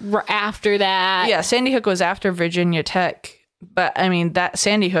after that. Yeah, Sandy Hook was after Virginia Tech, but I mean, that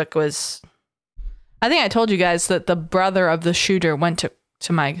Sandy Hook was. I think I told you guys that the brother of the shooter went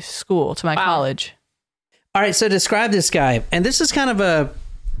to my school, to my college. All right, so describe this guy. And this is kind of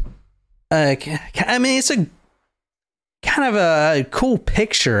I mean, it's a kind of a cool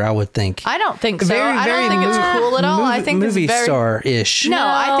picture, I would think. I don't think so. I don't think it's cool at all. I think movie it's very star-ish. No,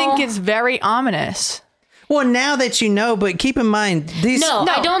 I think it's very ominous. Well, now that you know, but keep in mind these. No,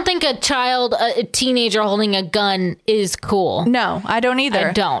 I don't think a teenager holding a gun is cool. No, I don't either.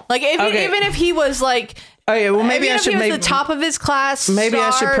 I don't. Like, even if he was like Oh yeah, well maybe I should he was maybe the top of his class. Maybe I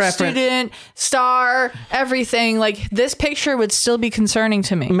should preference student, star, everything. Like this picture would still be concerning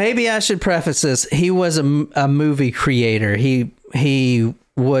to me. Maybe I should preface this. He was a movie creator. He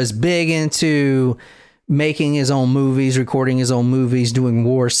was big into making his own movies, recording his own movies, doing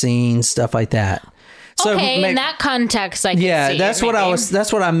war scenes, stuff like that. So okay, in that context, I can see that's what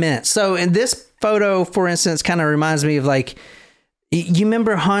that's what I meant. So in this photo, for instance, kind of reminds me of like, you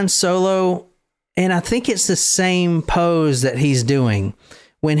remember Han Solo, and I think it's the same pose that he's doing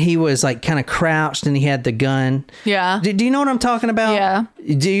when he was like kind of crouched and he had the gun. Yeah. Do you know what I'm talking about? Yeah.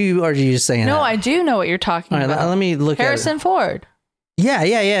 Do you, or are you just saying No, that? I do know what you're talking All right, about. let me look Harrison at Ford.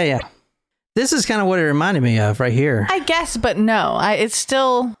 Yeah. This is kind of what it reminded me of right here. I guess, but no, it's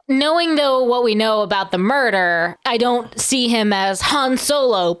still... Knowing, though, what we know about the murder, I don't see him as Han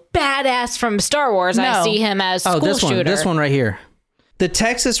Solo, badass from Star Wars. No. I see him as school shooter. This one right here. The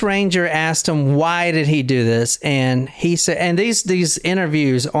Texas Ranger asked him, why did he do this? And he said, and these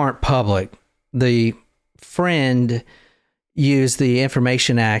interviews aren't public. The friend used the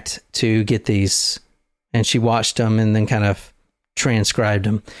Information Act to get these, and she watched them and then kind of transcribed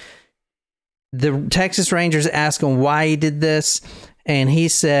them. The Texas Rangers asked him why he did this, and he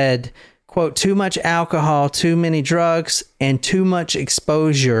said, quote, too much alcohol, too many drugs, and too much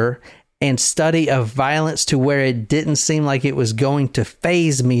exposure and study of violence to where it didn't seem like it was going to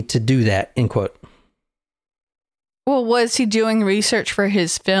faze me to do that, end quote. Well, was he doing research for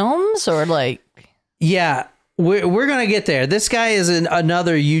his films or like... Yeah, we're going to get there. This guy is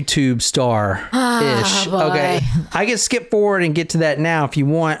another YouTube star-ish. Okay, I can skip forward and get to that now if you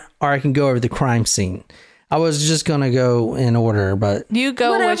want, or I can go over the crime scene. I was just going to go in order, but... You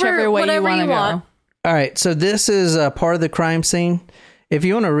go whichever way you want to go. All right, so this is a part of the crime scene. If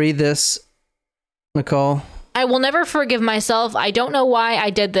you want to read this, Nicole. I will never forgive myself. I don't know why I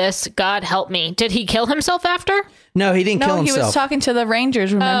did this. God help me. Did he kill himself after? No, he didn't kill himself. No, he was talking to the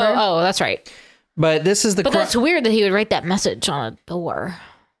Rangers, remember? Oh, that's right. But this is the... But that's weird that he would write that message on a door.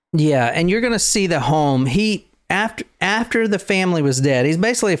 Yeah, and you're going to see the home. He, after the family was dead, he's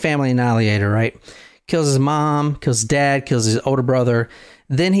basically a family annihilator, right? Kills his mom, kills his dad, kills his older brother.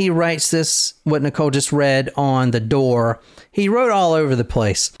 Then he writes this, what Nicole just read, on the door. He wrote all over the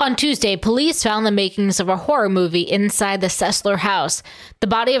place. On Tuesday, police found the makings of a horror movie inside the Sessler house. The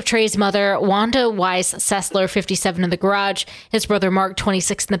body of Trey's mother, Wanda Weiss Sessler, 57, in the garage. His brother, Mark,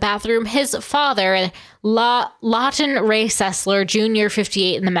 26, in the bathroom. His father, Lawton Ray Sessler, Jr.,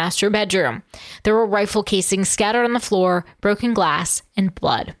 58, in the master bedroom. There were rifle casings scattered on the floor, broken glass, and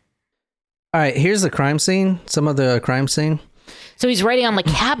blood. All right, here's the crime scene. Some of the crime scene. So he's writing on the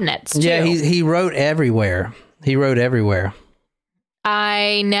cabinets, too. Yeah, he wrote everywhere. He wrote everywhere.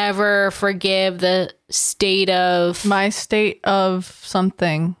 I never forgive the state of... My state of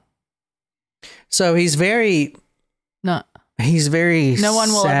something. So he's very... No. He's very No one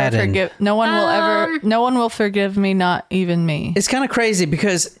will saddened. ever forgive... No one will forgive me, not even me. It's kind of crazy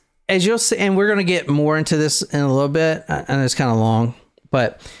because, as you'll see, and we're going to get more into this in a little bit, and it's kind of long,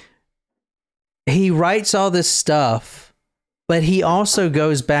 but he writes all this stuff, but he also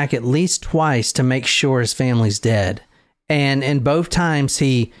goes back at least twice to make sure his family's dead. And in both times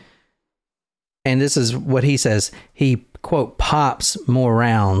and this is what he says, he, quote, pops more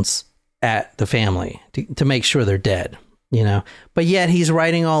rounds at the family to make sure they're dead, you know. But yet he's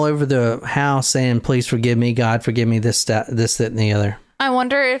writing all over the house saying, please forgive me, God, forgive me, this, that, and the other. I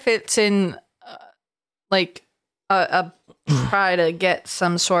wonder if it's in, like, a try to get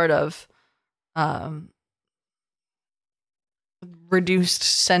some sort of reduced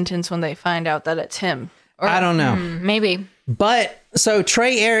sentence when they find out that it's him. Or, I don't know. Maybe. But so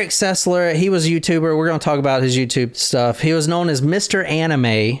Trey Eric Sessler, he was a YouTuber. We're going to talk about his YouTube stuff. He was known as Mr.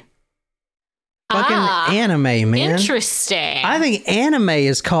 Anime. Fucking anime, man. Interesting. I think anime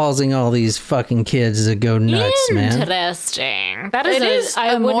is causing all these fucking kids to go nuts, man. Interesting. That It is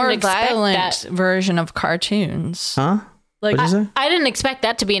I a more wouldn't expect violent that. version of cartoons. Huh? Like, What'd you say? I didn't expect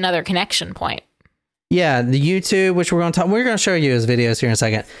that to be another connection point. Yeah, the YouTube, which we're going to show you his videos here in a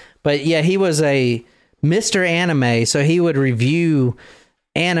second. But yeah, he was a Mr. Anime, so he would review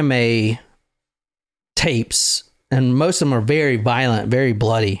anime tapes, and most of them are very violent, very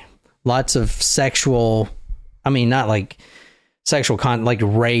bloody. Lots of sexual, I mean, not like sexual content, like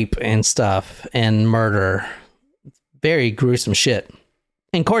rape and stuff and murder. Very gruesome shit.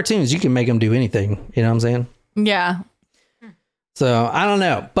 In cartoons, you can make them do anything. You know what I'm saying? yeah. So I don't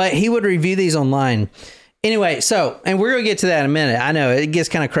know, but he would review these online. Anyway, so, and we're going to get to that in a minute. I know it gets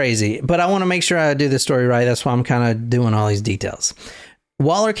kind of crazy, but I want to make sure I do the story right. That's why I'm kind of doing all these details.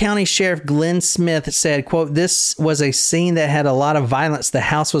 Waller County Sheriff Glenn Smith said, quote, "This was a scene that had a lot of violence. The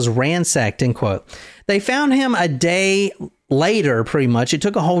house was ransacked," end quote. They found him a day later, pretty much. It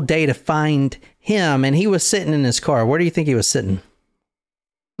took a whole day to find him, and he was sitting in his car. Where do you think he was sitting?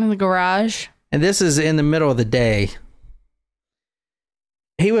 In the garage. And this is in the middle of the day.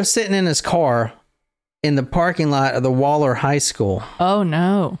 He was sitting in his car in the parking lot of the Waller High School. Oh,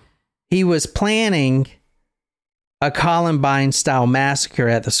 no. He was planning a Columbine-style massacre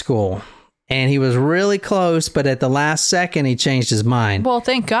at the school. And he was really close, but at the last second, he changed his mind. Well,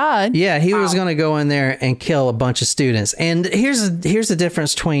 thank God. Yeah, he was going to go in there and kill a bunch of students. And here's the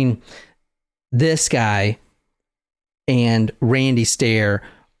difference between this guy and Randy Stair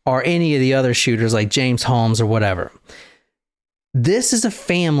or any of the other shooters like James Holmes or whatever. This is a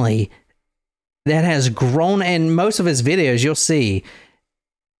family that has grown, and most of his videos, you'll see,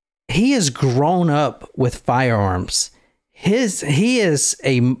 he has grown up with firearms. He is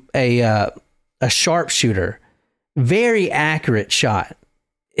a sharpshooter, very accurate shot.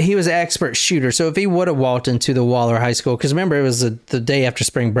 He was an expert shooter. So if he would have walked into the Waller High School, because remember it was the day after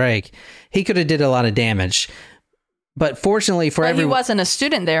spring break, he could have did a lot of damage. But fortunately for everyone, he wasn't a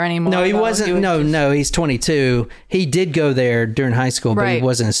student there anymore. No, he wasn't. No, he's 22. He did go there during high school, but he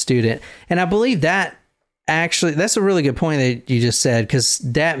wasn't a student. And I believe that actually, that's a really good point that you just said, because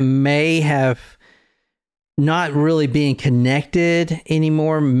that may have not really being connected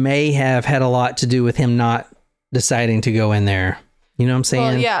anymore, may have had a lot to do with him not deciding to go in there. You know what I'm saying?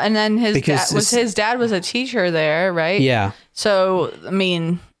 Well, yeah, and then his dad was a teacher there, right? Yeah. So, I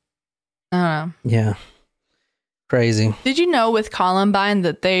mean, I don't know. Yeah. Crazy. Did you know with Columbine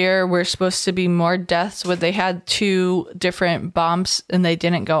that there were supposed to be more deaths when they had 2 different bombs and they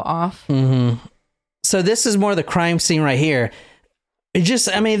didn't go off? Mm-hmm. So this is more the crime scene right here.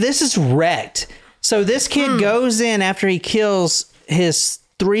 This is wrecked. So this kid goes in after he kills his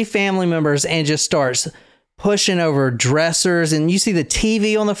 3 family members and just starts pushing over dressers, and you see the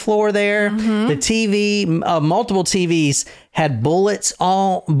TV on the floor there. Mm-hmm. The TV, multiple TVs had bullet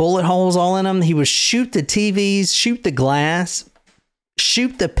holes all in them. He would shoot the TVs, shoot the glass,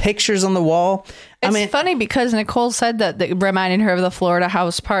 shoot the pictures on the wall. It's funny because Nicole said that it reminded her of the Florida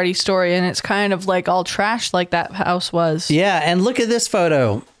house party story, and it's kind of like all trashed like that house was. Yeah, and look at this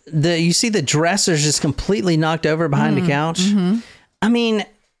photo. You see the dressers just completely knocked over behind the couch. Mm-hmm. I mean,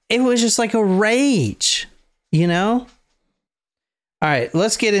 it was just like a rage. You know? All right,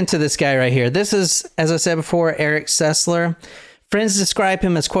 let's get into this guy right here. This is, as I said before, Eric Sessler. Friends describe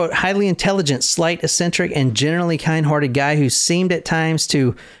him as, quote, highly intelligent, slight, eccentric, and generally kind-hearted guy who seemed at times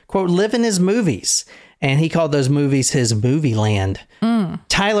to, quote, live in his movies. And he called those movies his movie land.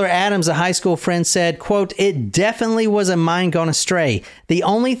 Tyler Adams, a high school friend, said, quote, "It definitely was a mind gone astray. The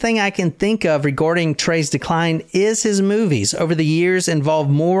only thing I can think of regarding Trey's decline is his movies over the years involved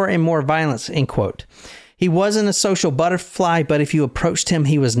more and more violence," end quote. "He wasn't a social butterfly, but if you approached him,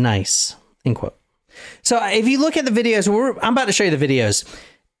 he was nice," end quote. So if you look at the videos, I'm about to show you the videos.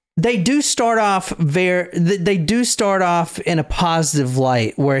 They do start off in a positive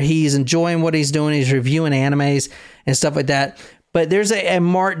light where he's enjoying what he's doing. He's reviewing animes and stuff like that. But there's a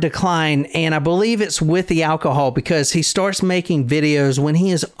marked decline, and I believe it's with the alcohol, because he starts making videos when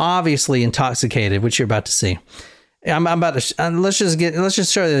he is obviously intoxicated, which you're about to see. I'm about to let's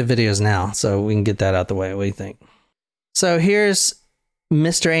just show you the videos now so we can get that out the way. What do you think? So here's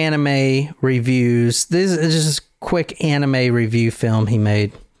Mr. Anime Reviews. This is just a quick anime review film he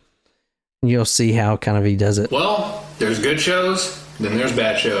made. You'll see how kind of he does it. Well, there's good shows, then there's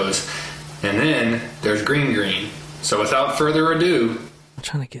bad shows, and then there's green. So without further ado, I'm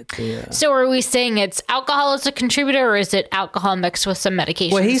trying to get the... So are we saying it's alcohol as a contributor, or is it alcohol mixed with some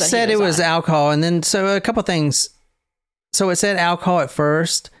medication? Well, he said it was alcohol, and then so a couple things. So it said alcohol at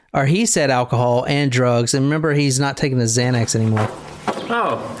first, or he said alcohol and drugs, and remember, he's not taking the Xanax anymore.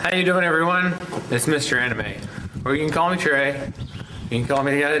 Oh, how you doing, everyone? It's Mr. Anime. Or you can call me Trey. You can call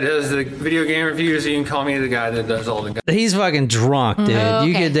me the guy that does the video game reviews, or you can call me the guy that does all the... He's fucking drunk, dude. Okay.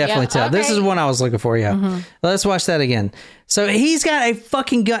 You could definitely tell. Okay. This is one I was looking for, yeah. Mm-hmm. Let's watch that again. So he's got a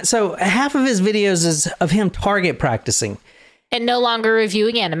fucking gun. So half of his videos is of him target practicing. And no longer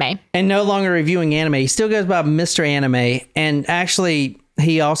reviewing anime. He still goes by Mr. Anime. And actually,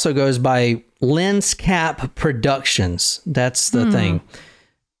 he also goes by Lens Cap Productions. That's the thing.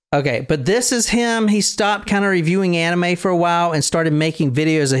 Okay, but this is him. He stopped kind of reviewing anime for a while and started making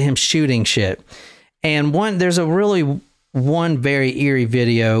videos of him shooting shit. And there's a really one very eerie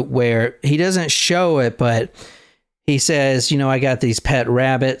video where he doesn't show it, but he says, I got these pet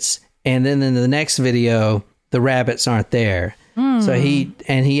rabbits. And then in the next video, the rabbits aren't there. So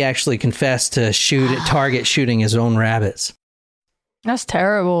he actually confessed to target shooting his own rabbits. That's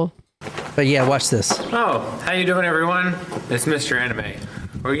terrible. But yeah, watch this. Oh, how you doing, everyone? It's Mr. Anime.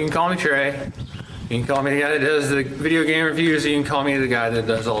 Or you can call me Trey. You can call me the guy that does the video game reviews. You can call me the guy that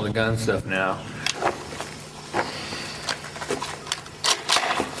does all the gun stuff now.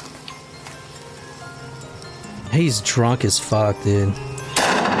 He's drunk as fuck, dude.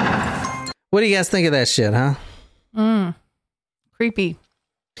 What do you guys think of that shit, huh? Creepy.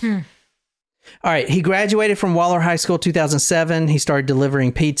 All right, he graduated from Waller High School 2007. He started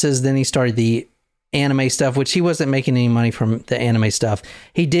delivering pizzas. Then he started the anime stuff, which he wasn't making any money from the anime stuff.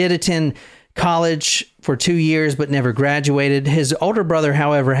 He did attend college for 2 years, but never graduated. His older brother,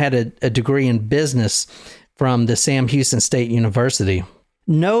 however, had a degree in business from the Sam Houston State University.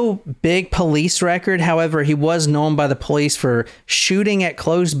 No big police record. However, he was known by the police for shooting at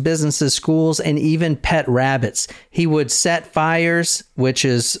closed businesses, schools, and even pet rabbits. He would set fires, which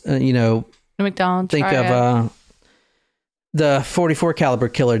is, McDonald's. think of the 44 caliber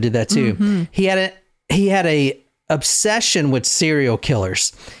killer did that too. Mm-hmm. He had a obsession with serial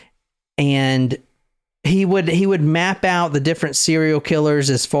killers, and he would map out the different serial killers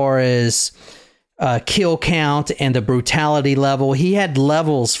as far as kill count and the brutality level. He had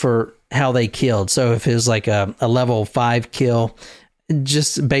levels for how they killed. So if it was like a level 5 kill,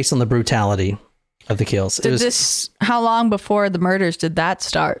 just based on the brutality of the kills. How long before the murders did that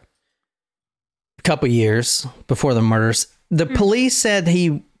start? A couple years before the murders. The police said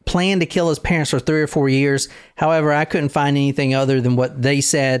he planned to kill his parents for 3 or 4 years. However, I couldn't find anything other than what they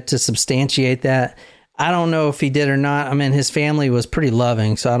said to substantiate that. I don't know if he did or not. I mean, his family was pretty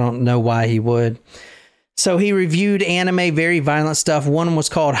loving, so I don't know why he would. So he reviewed anime, very violent stuff. One was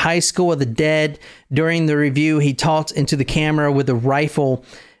called High School of the Dead. During the review, he talked into the camera with a rifle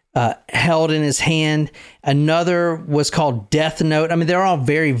held in his hand. Another was called Death Note. I mean, they're all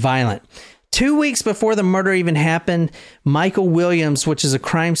very violent. 2 weeks before the murder even happened, Michael Williams, which is a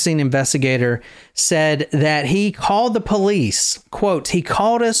crime scene investigator, said that he called the police. Quote, he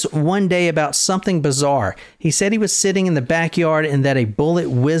called us one day about something bizarre. He said he was sitting in the backyard and that a bullet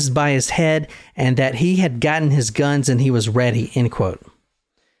whizzed by his head and that he had gotten his guns and he was ready, end quote.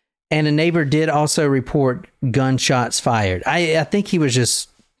 And a neighbor did also report gunshots fired. I think he was just,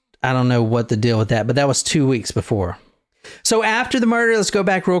 I don't know what the deal with that, but that was 2 weeks before. So after the murder, let's go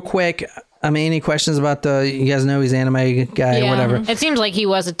back real quick. I mean, any questions about you guys know he's an anime guy or whatever? It seems like he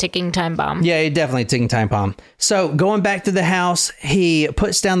was a ticking time bomb. Yeah, he definitely a ticking time bomb. So going back to the house, he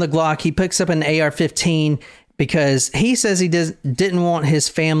puts down the Glock. He picks up an AR-15 because he says he didn't want his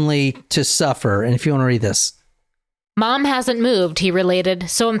family to suffer. And if you want to read this. Mom hasn't moved, he related.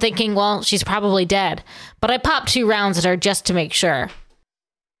 So I'm thinking, well, she's probably dead. But I popped 2 rounds at her just to make sure.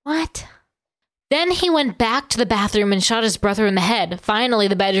 What? Then he went back to the bathroom and shot his brother in the head. Finally,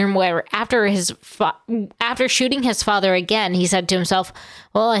 the bedroom where after shooting his father again, he said to himself,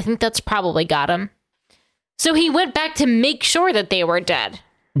 well, I think that's probably got him. So he went back to make sure that they were dead.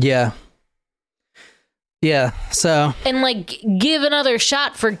 Yeah. Yeah, so. And give another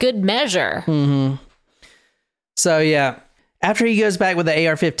shot for good measure. Mm-hmm. So, yeah. After he goes back with the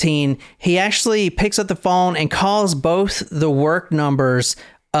AR-15, he actually picks up the phone and calls both the work numbers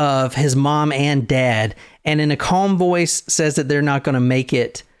of his mom and dad, and in a calm voice says that they're not going to make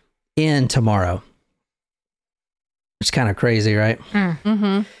it in tomorrow. It's kind of crazy, right?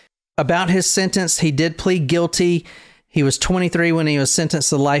 Mm-hmm. About his sentence, he did plead guilty. He was 23 when he was sentenced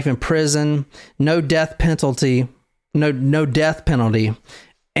to life in prison. No death penalty. No death penalty.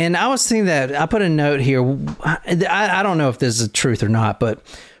 And I was thinking that I put a note here. I don't know if this is the truth or not, but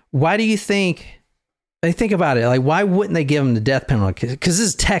why do you think? Think about it. Why wouldn't they give him the death penalty? Because this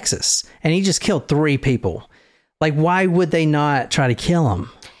is Texas, and he just killed 3 people. Why would they not try to kill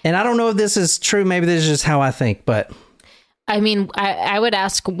him? And I don't know if this is true. Maybe this is just how I think, but. I mean, I would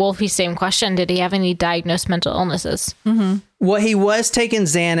ask Wolfie same question. Did he have any diagnosed mental illnesses? Mm-hmm. Well, he was taking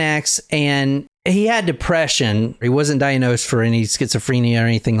Xanax, and he had depression. He wasn't diagnosed for any schizophrenia or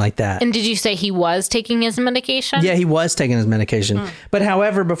anything like that. And did you say he was taking his medication? Yeah, he was taking his medication. But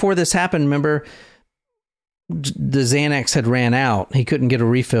however, before this happened, remember, the Xanax had ran out. He couldn't get a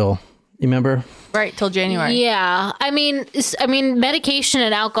refill. You remember? Right, till January. Yeah. I mean, medication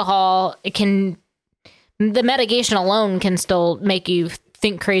and alcohol, the medication alone can still make you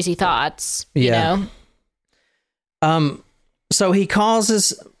think crazy thoughts, you know? So he calls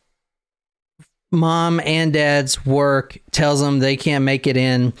his mom and dad's work, tells them they can't make it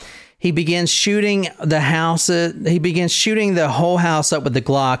in. He begins shooting the house. He begins shooting the whole house up with the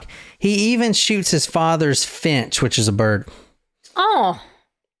Glock. He even shoots his father's finch, which is a bird. Oh.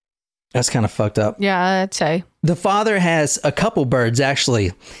 That's kind of fucked up. Yeah, I'd say. The father has a couple birds,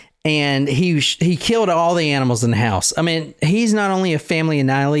 actually. and he killed all the animals in the house. I mean, he's not only a family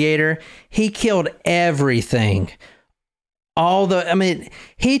annihilator, he killed everything.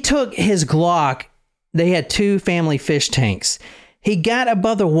 He took his Glock. They had 2 family fish tanks. He got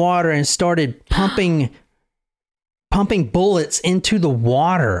above the water and started pumping bullets into the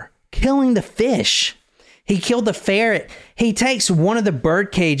water, killing the fish. He killed the ferret. He takes one of the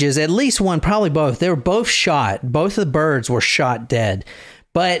bird cages, at least one, probably both. They were both shot. Both of the birds were shot dead.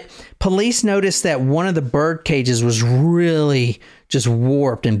 But police noticed that one of the bird cages was really just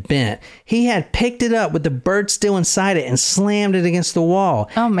warped and bent. He had picked it up with the bird still inside it and slammed it against the wall.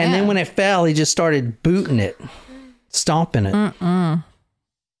 Oh, man. And then when it fell, he just started booting it, stomping it.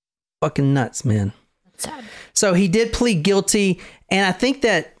 Fucking nuts, man. Sad. So he did plead guilty. And I think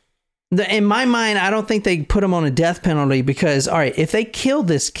that in my mind, I don't think they put him on a death penalty because, all right, if they kill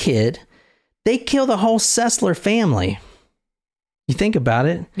this kid, they kill the whole Sessler family. You think about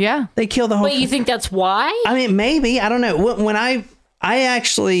it. Yeah. They kill the whole... Wait, you think that's why? I mean, maybe. I don't know. When I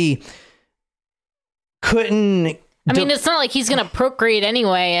actually couldn't... I mean, it's not like he's going to procreate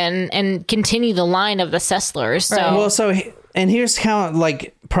anyway and continue the line of the Sesslers. So. Right. Well, and here's how,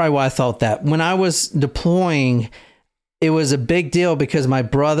 probably why I thought that. When I was deploying, it was a big deal because my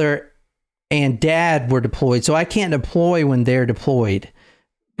brother and dad were deployed. So I can't deploy when they're deployed.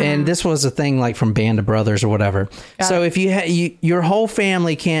 And this was a thing from Band of Brothers or whatever. So if your whole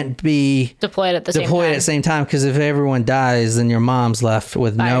family can't be deployed at the same time, because if everyone dies, then your mom's left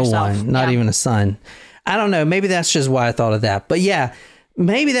with by no herself. one, not even a son. I don't know. Maybe that's just why I thought of that. But yeah,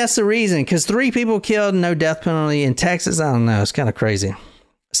 maybe that's the reason. Because 3 people killed, no death penalty in Texas. I don't know. It's kind of crazy.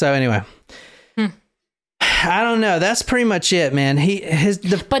 So anyway, I don't know. That's pretty much it, man.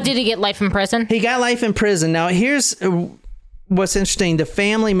 But did he get life in prison? He got life in prison. Now here's what's interesting. The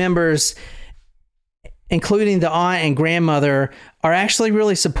family members, including the aunt and grandmother, are actually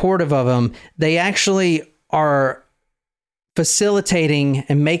really supportive of him. They actually are facilitating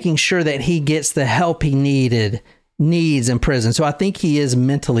and making sure that he gets the help he needs in prison. So I think he is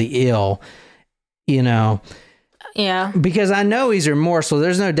mentally ill, Yeah. because I know he's remorseful.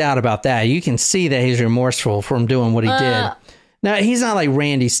 There's no doubt about that. You can see that he's remorseful from doing what he did. Now, he's not like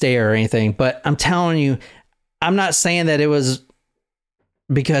Randy Stair or anything, but I'm telling you, I'm not saying that it was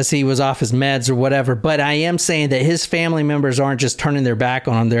because he was off his meds or whatever, but I am saying that his family members aren't just turning their back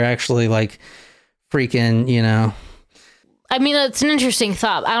on him. They're actually freaking, I mean, it's an interesting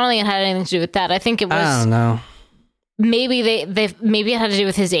thought. I don't think it had anything to do with that. I think it was... I don't know. Maybe maybe it had to do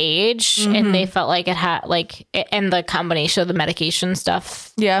with his age, and they felt like it had and the combination of the medication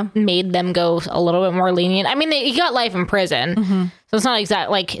stuff, made them go a little bit more lenient. I mean, he got life in prison, so it's not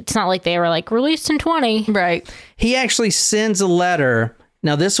it's not like they were released in 20, right? He actually sends a letter.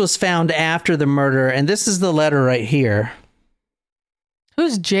 Now, this was found after the murder, and this is the letter right here.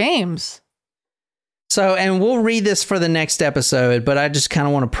 Who's James? So, and we'll read this for the next episode, but I just kind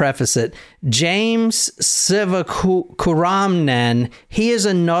of want to preface it. James Sivakuramnan, he is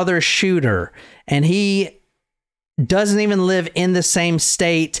another shooter, and he doesn't even live in the same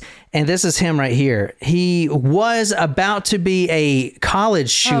state. And this is him right here. He was about to be a college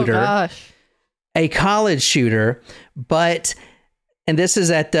shooter. Oh, gosh. A college shooter, but, and this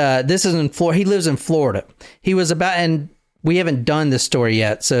is in Florida. He lives in Florida. He was about, and we haven't done this story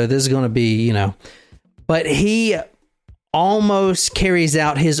yet, so this is going to be, but he almost carries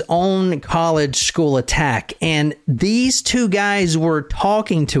out his own college school attack. And these 2 guys were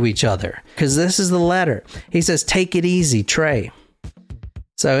talking to each other because this is the letter. He says, "Take it easy, Trey."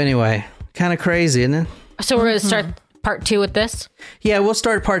 So anyway, kind of crazy, isn't it? So we're going to start part 2 with this? Yeah, we'll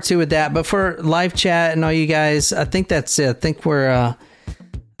start part 2 with that. But for live chat and all you guys, I think that's it. I think I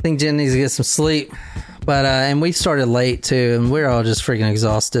think Jen needs to get some sleep. But, and we started late too, and we're all just freaking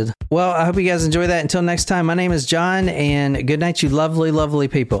exhausted. Well, I hope you guys enjoy that. Until next time, my name is John, and good night, you lovely, lovely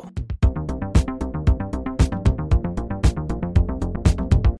people.